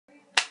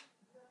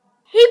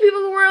Hey people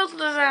of the world,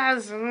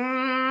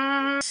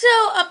 so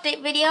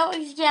update video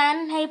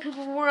again. Hey people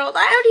of the world,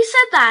 I already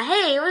said that.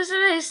 Hey, I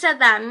already said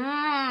that.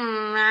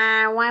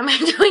 Why am I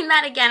doing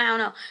that again? I don't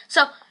know.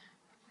 So,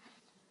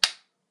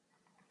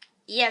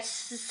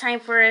 yes, it's time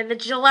for the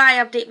July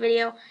update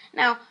video.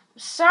 Now,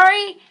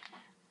 sorry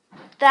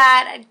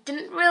that I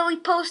didn't really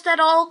post at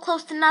all,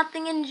 close to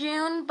nothing in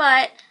June,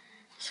 but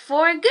it's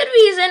for a good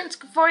reason. It's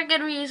for a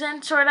good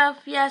reason, sort of.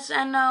 Yes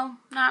and no,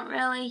 not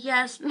really.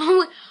 Yes,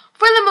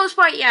 for the most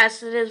part,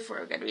 yes, it is for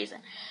a good reason.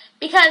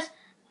 Because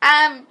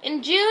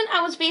in June,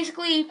 I was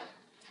basically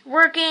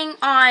working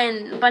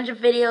on a bunch of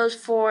videos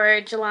for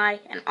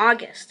July and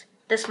August.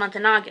 This month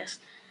in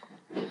August.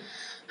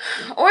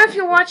 Or if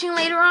you're watching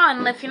later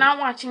on, if you're not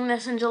watching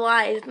this in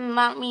July,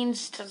 that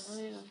means a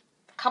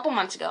couple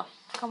months ago.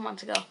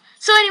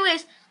 So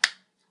anyways,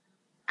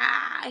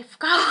 I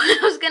forgot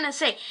what I was gonna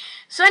say.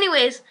 So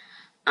anyways,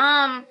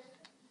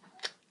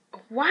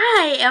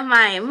 why am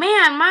I,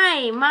 man,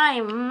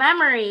 my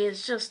memory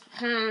is just,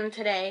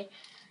 today.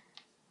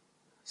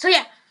 So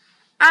yeah,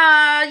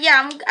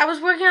 I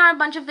was working on a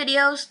bunch of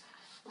videos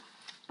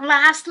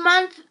last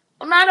month.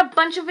 Not a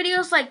bunch of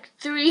videos, like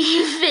 3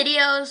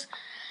 videos.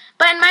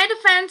 But in my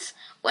defense,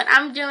 what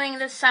I'm doing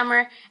this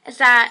summer is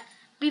that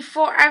I'm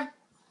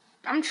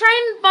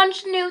trying a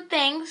bunch of new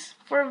things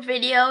for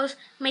videos,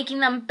 making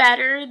them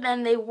better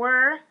than they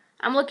were.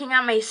 I'm looking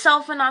at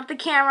myself and not the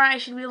camera. I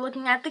should be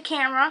looking at the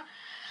camera.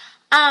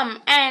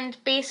 And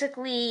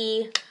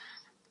basically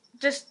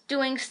just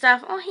doing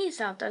stuff. Oh,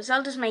 he's out there.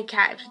 Zelda's my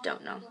cat, if you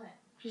don't know.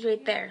 She's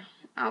right there.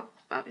 Oh,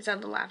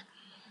 Zelda laughed.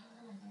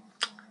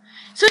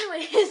 So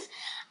anyways,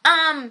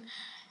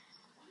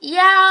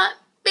 yeah,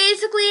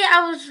 basically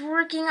I was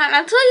working on,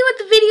 I'll tell you what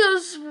the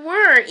videos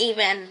were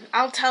even.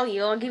 I'll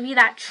give you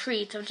that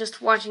treat of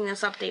just watching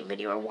this update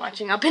video or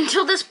watching up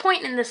until this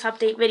point in this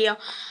update video.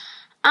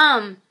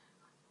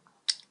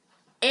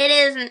 It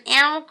is an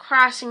Animal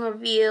Crossing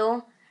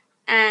review,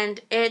 and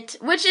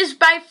which is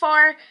by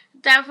far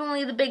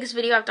definitely the biggest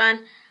video I've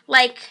done.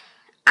 Like,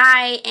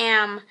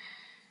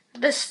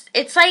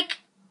 it's like,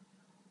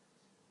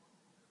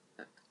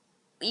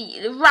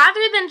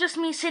 rather than just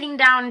me sitting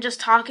down and just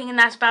talking and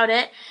that's about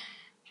it,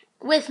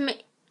 with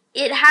me,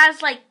 it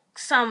has like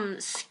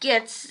some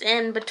skits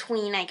in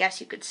between, I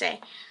guess you could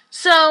say.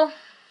 So,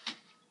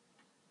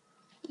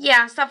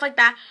 yeah, stuff like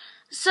that.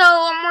 So,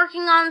 I'm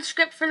working on the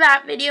script for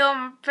that video.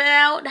 I'm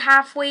about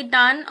halfway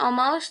done,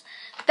 almost.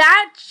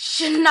 That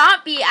should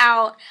not be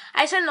out.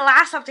 I said in the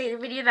last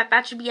updated video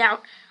that should be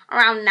out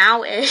around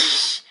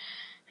now-ish.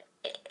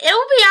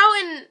 It'll be out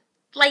in,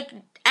 like,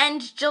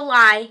 end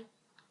July,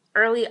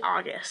 early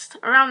August.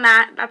 Around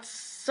that.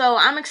 So,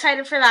 I'm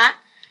excited for that.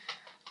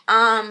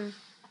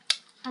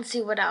 Let's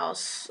see what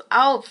else.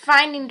 Oh,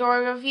 Finding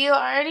Dory review.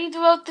 I already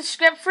wrote the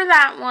script for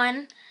that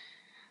one.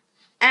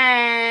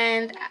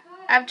 And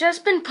I've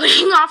just been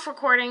putting off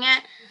recording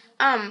it.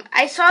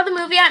 I saw the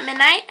movie at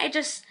midnight.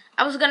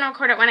 I was going to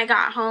record it when I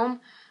got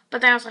home. But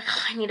then I was like,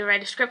 oh, I need to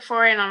write a script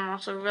for it. And I'm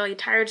also really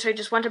tired. So I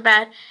just went to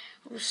bed.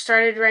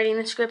 Started writing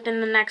the script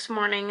in the next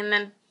morning. And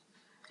then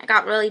I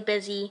got really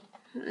busy.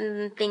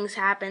 And things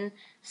happened.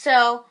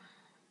 So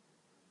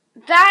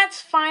that's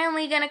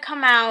finally going to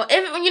come out.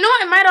 You know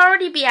what? It might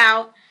already be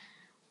out.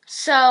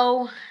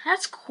 So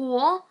that's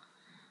cool.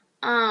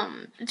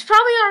 It's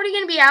probably already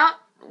going to be out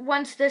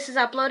once this is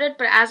uploaded,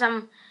 but as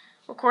I'm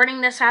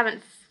recording this, I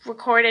haven't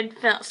recorded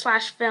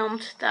 /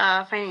 filmed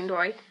the Finding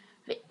Dory.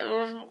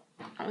 Oh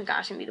my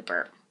gosh, I need a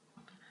burp.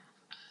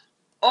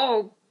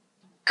 Oh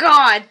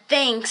God,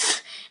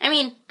 thanks.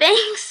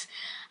 Thanks.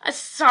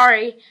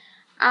 Sorry.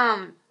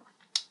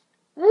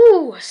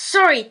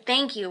 Sorry,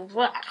 thank you.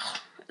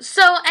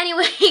 So,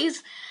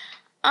 anyways,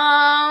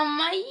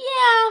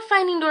 yeah,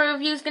 Finding Dory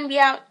review is gonna be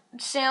out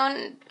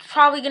soon.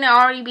 Probably gonna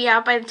already be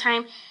out by the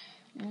time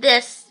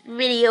this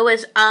video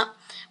is up.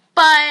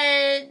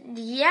 But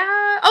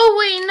yeah, oh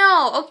wait,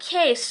 no,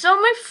 okay, so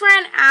my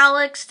friend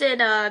Alex did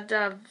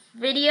the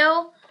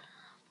video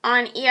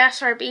on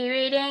ESRB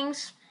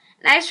ratings,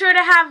 and I sort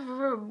of have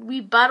a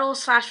rebuttal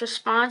 /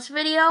 response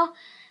video.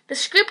 The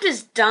script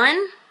is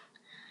done.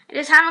 I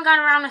just haven't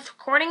gotten around with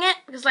recording it,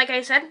 because like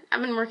I said,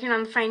 I've been working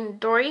on the Finding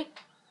Dory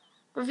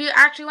review.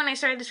 Actually, when I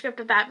started the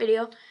script of that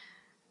video,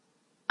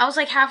 I was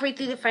like halfway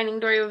through the Finding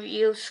Dory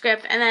review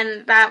script, and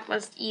then that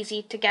was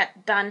easy to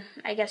get done,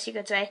 I guess you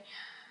could say.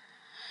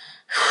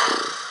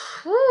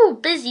 Woo,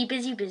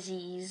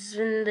 busy's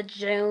in the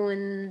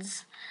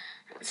Jones.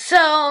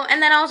 So,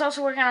 and then I was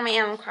also working on my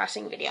Animal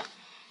Crossing video.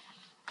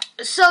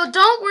 So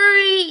don't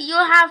worry,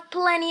 you'll have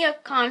plenty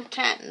of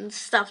content and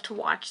stuff to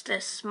watch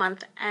this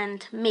month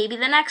and maybe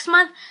the next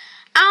month.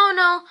 I don't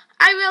know.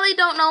 I really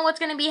don't know what's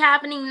going to be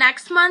happening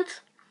next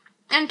month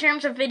in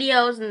terms of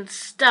videos and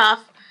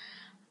stuff.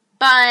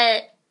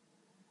 But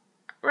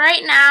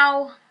right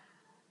now,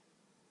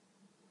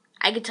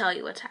 I can tell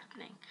you what's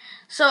happening.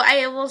 So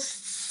I will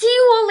see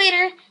you all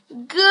later.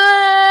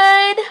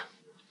 Good.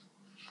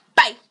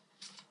 Bye.